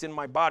life, but it's in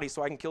my body,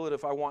 so I can kill it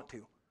if I want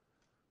to.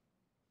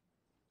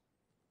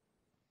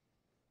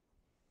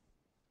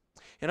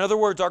 In other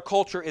words, our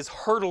culture is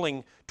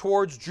hurtling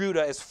towards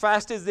Judah as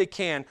fast as they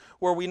can,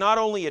 where we not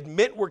only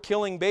admit we're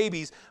killing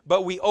babies,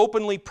 but we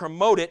openly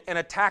promote it and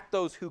attack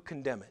those who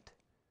condemn it.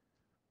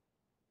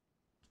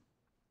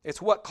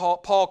 It's what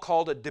Paul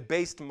called a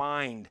debased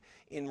mind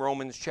in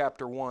Romans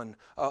chapter 1,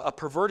 a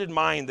perverted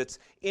mind that's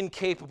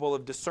incapable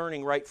of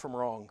discerning right from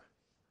wrong.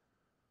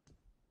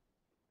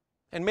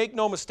 And make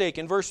no mistake,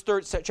 in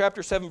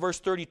chapter 7, verse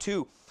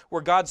 32,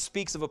 where God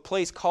speaks of a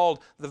place called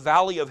the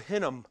Valley of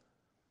Hinnom,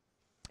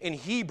 in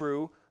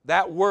Hebrew,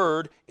 that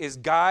word is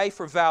Gai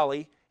for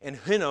valley and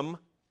Hinnom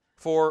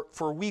for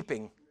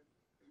weeping.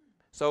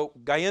 So,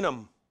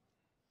 Gainim.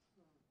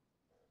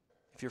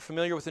 If you're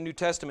familiar with the New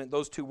Testament,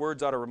 those two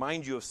words ought to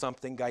remind you of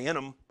something.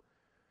 Gainim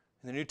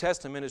in the New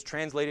Testament is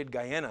translated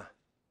Gehenna.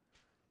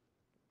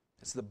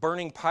 It's the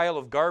burning pile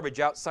of garbage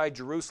outside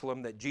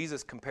Jerusalem that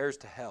Jesus compares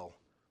to hell.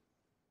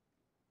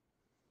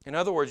 In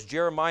other words,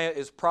 Jeremiah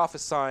is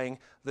prophesying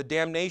the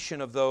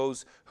damnation of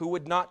those who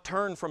would not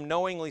turn from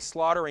knowingly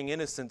slaughtering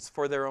innocents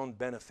for their own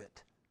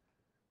benefit.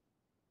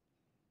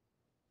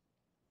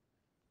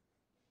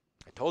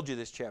 I told you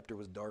this chapter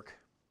was dark.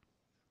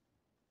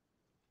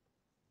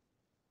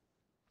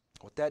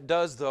 What that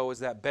does, though, is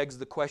that begs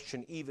the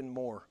question even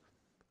more.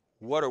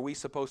 What are we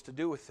supposed to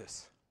do with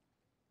this?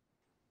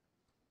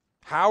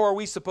 How are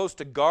we supposed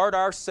to guard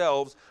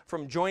ourselves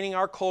from joining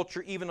our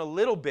culture even a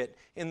little bit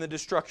in the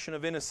destruction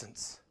of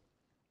innocence?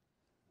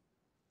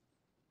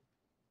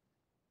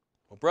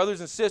 Well, brothers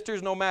and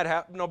sisters, no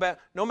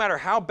matter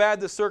how bad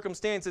the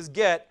circumstances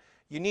get,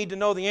 you need to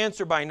know the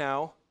answer by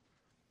now.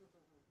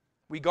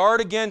 We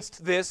guard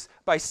against this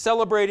by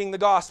celebrating the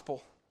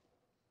gospel.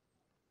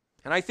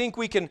 And I think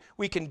we can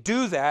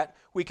do that.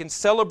 We can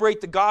celebrate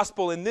the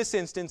gospel in this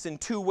instance in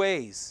two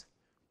ways.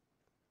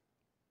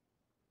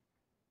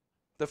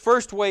 The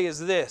first way is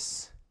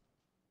this.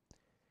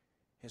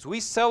 Is we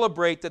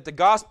celebrate that the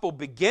gospel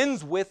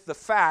begins with the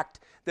fact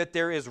that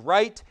there is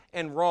right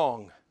and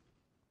wrong.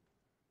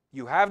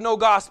 You have no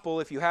gospel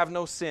if you have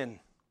no sin.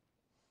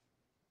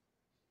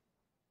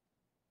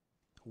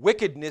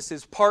 Wickedness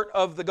is part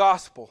of the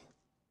gospel.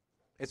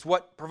 It's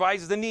what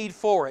provides the need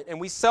for it, and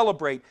we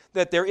celebrate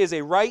that there is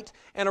a right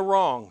and a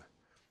wrong.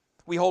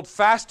 We hold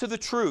fast to the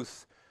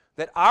truth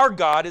that our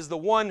God is the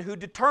one who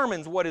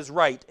determines what is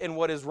right and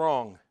what is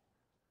wrong.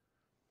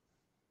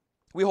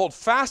 We hold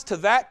fast to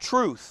that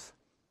truth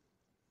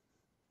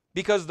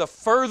because the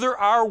further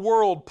our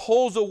world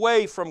pulls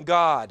away from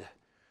God,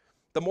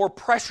 the more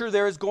pressure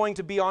there is going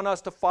to be on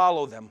us to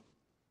follow them,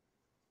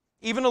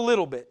 even a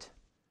little bit.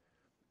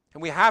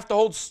 And we have to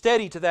hold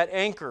steady to that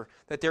anchor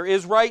that there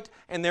is right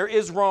and there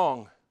is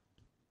wrong.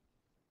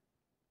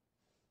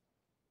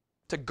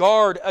 To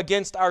guard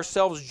against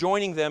ourselves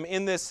joining them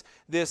in this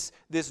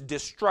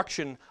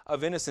destruction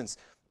of innocence.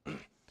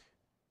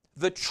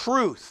 The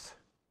truth.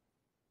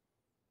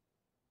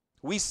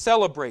 We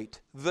celebrate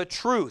the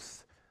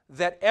truth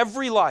that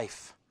every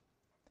life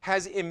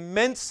has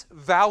immense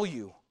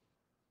value,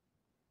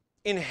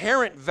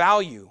 inherent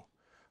value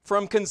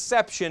from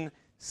conception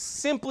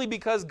simply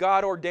because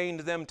God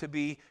ordained them to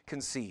be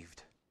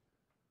conceived.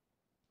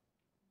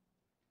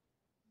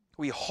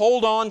 We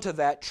hold on to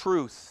that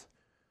truth.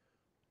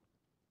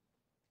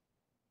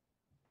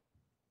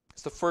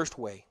 It's the first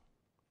way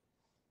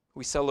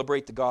we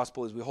celebrate the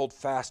gospel, is we hold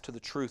fast to the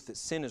truth that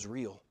sin is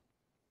real.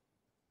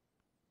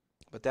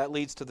 But that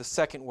leads to the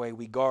second way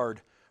we guard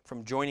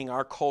from joining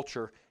our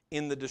culture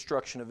in the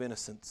destruction of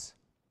innocence.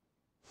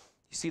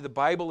 You see, the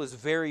Bible is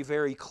very,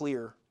 very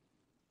clear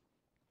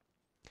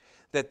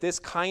that this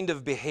kind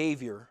of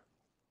behavior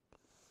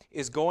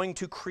is going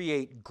to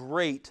create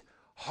great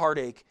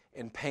heartache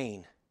and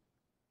pain.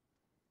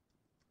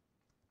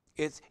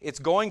 It's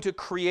going to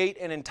create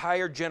an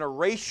entire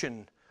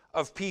generation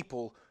of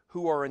people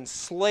who are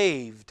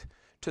enslaved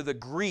to the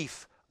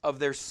grief of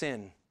their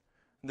sin,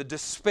 the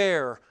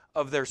despair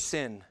of their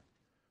sin.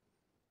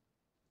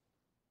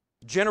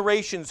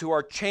 Generations who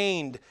are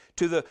chained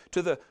to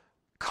the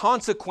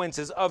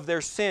consequences of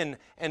their sin,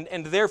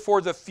 and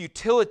therefore the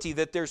futility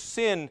that their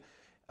sin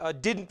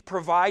didn't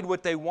provide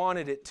what they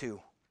wanted it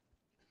to.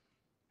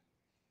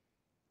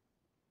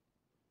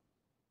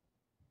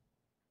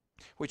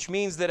 Which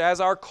means that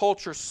as our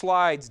culture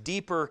slides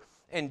deeper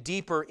and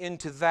deeper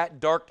into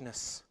that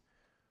darkness,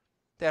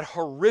 that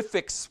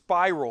horrific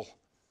spiral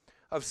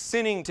of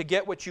sinning to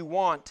get what you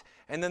want,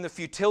 and then the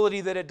futility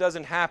that it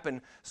doesn't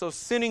happen, so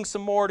sinning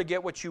some more to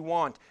get what you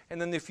want,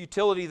 and then the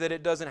futility that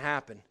it doesn't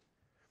happen.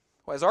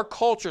 Well, as our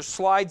culture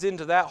slides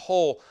into that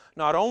hole,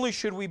 not only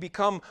should we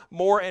become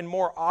more and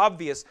more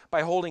obvious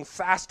by holding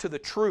fast to the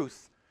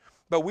truth,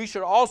 but we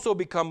should also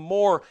become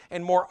more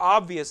and more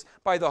obvious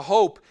by the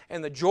hope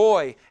and the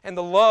joy and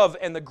the love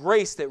and the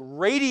grace that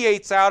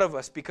radiates out of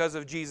us because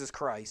of Jesus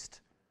Christ.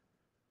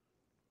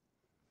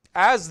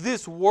 As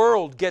this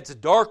world gets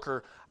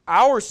darker,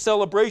 our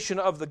celebration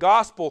of the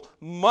gospel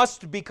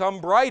must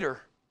become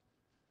brighter.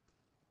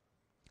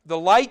 The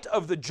light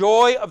of the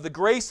joy of the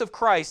grace of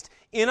Christ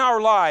in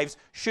our lives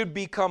should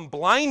become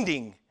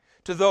blinding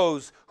to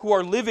those who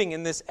are living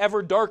in this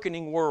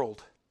ever-darkening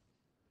world.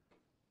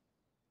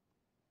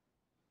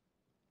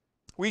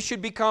 We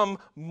should become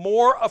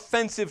more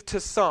offensive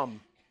to some,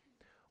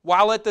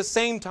 while at the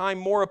same time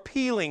more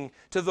appealing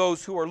to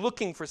those who are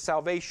looking for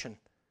salvation.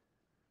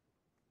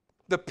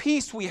 The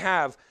peace we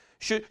have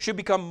should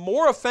become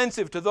more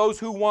offensive to those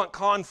who want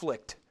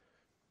conflict,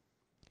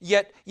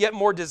 yet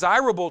more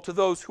desirable to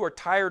those who are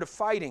tired of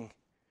fighting.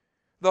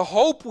 The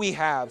hope we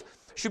have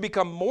should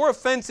become more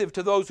offensive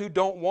to those who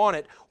don't want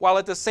it, while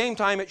at the same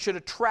time it should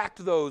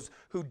attract those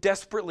who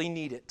desperately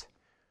need it.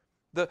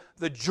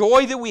 The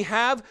joy that we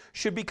have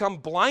should become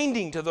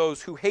blinding to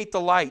those who hate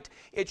the light.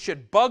 It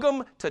should bug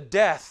them to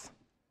death,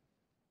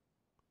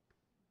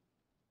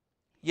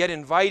 yet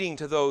inviting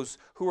to those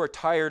who are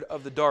tired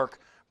of the dark.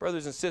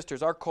 Brothers and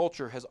sisters, our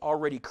culture has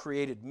already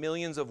created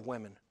millions of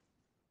women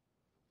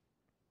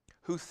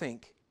who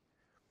think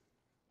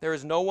there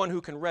is no one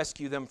who can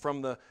rescue them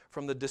from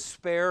the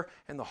despair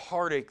and the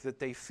heartache that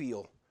they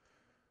feel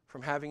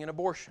from having an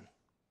abortion.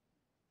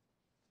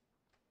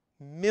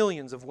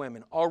 Millions of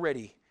women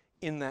already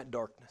in that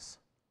darkness.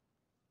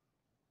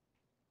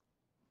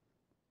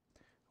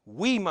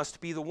 We must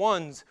be the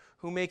ones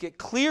who make it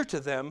clear to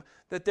them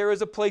that there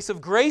is a place of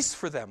grace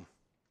for them.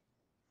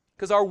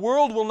 Because our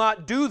world will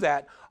not do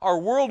that. Our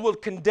world will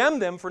condemn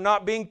them for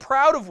not being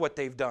proud of what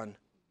they've done.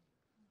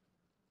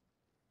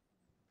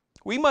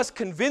 We must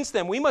convince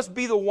them. We must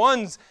be the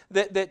ones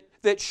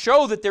that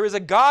show that there is a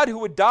God who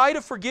would die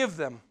to forgive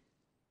them.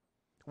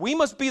 We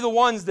must be the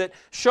ones that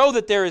show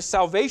that there is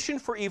salvation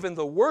for even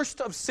the worst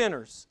of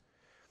sinners.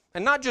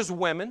 And not just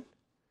women.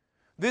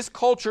 This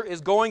culture is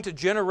going to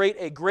generate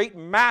a great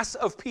mass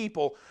of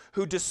people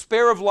who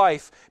despair of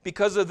life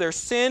because of their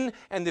sin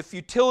and the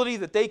futility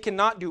that they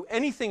cannot do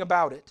anything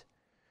about it.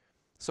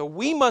 So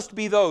we must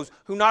be those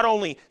who not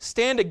only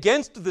stand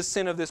against the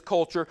sin of this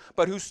culture,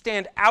 but who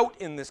stand out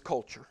in this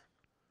culture.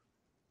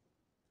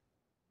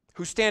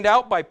 Who stand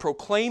out by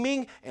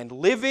proclaiming and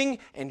living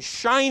and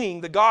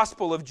shining the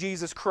gospel of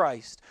Jesus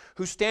Christ.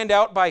 Who stand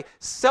out by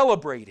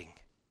celebrating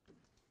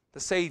the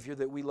Savior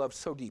that we love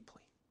so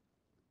deeply.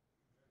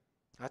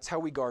 That's how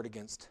we guard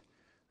against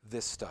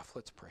this stuff.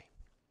 Let's pray.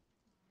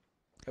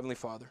 Heavenly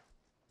Father,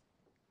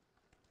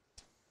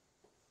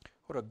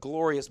 what a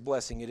glorious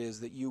blessing it is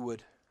that you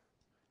would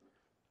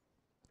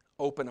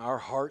open our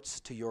hearts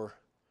to your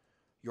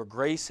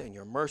grace and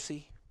your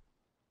mercy.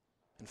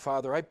 And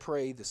Father, I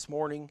pray this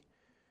morning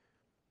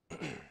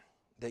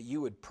that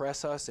you would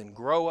press us and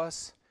grow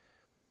us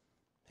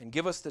and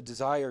give us the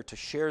desire to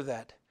share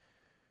that,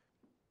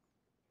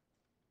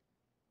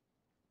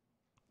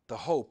 the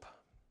hope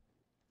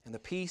and the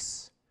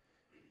peace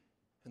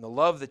and the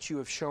love that you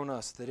have shown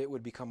us, that it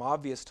would become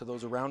obvious to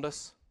those around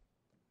us.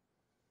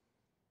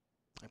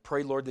 I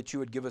pray, Lord, that you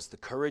would give us the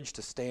courage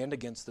to stand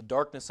against the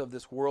darkness of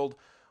this world,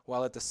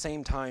 while at the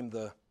same time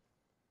the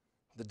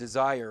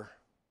desire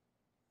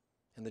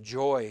and the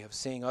joy of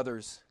seeing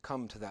others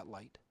come to that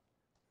light.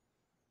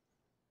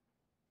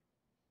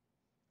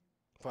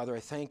 Father, I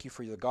thank you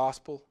for the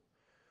gospel.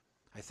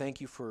 I thank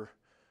you for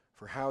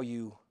how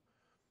you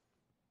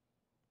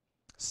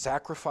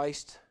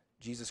sacrificed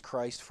Jesus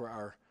Christ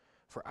for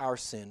our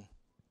sin.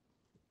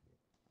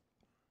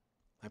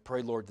 I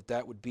pray, Lord, that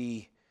that would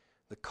be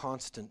the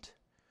constant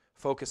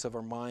focus of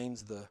our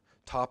minds, the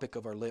topic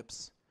of our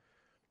lips,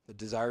 the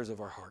desires of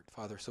our heart,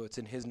 Father. So it's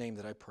in His name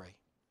that I pray.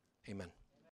 Amen.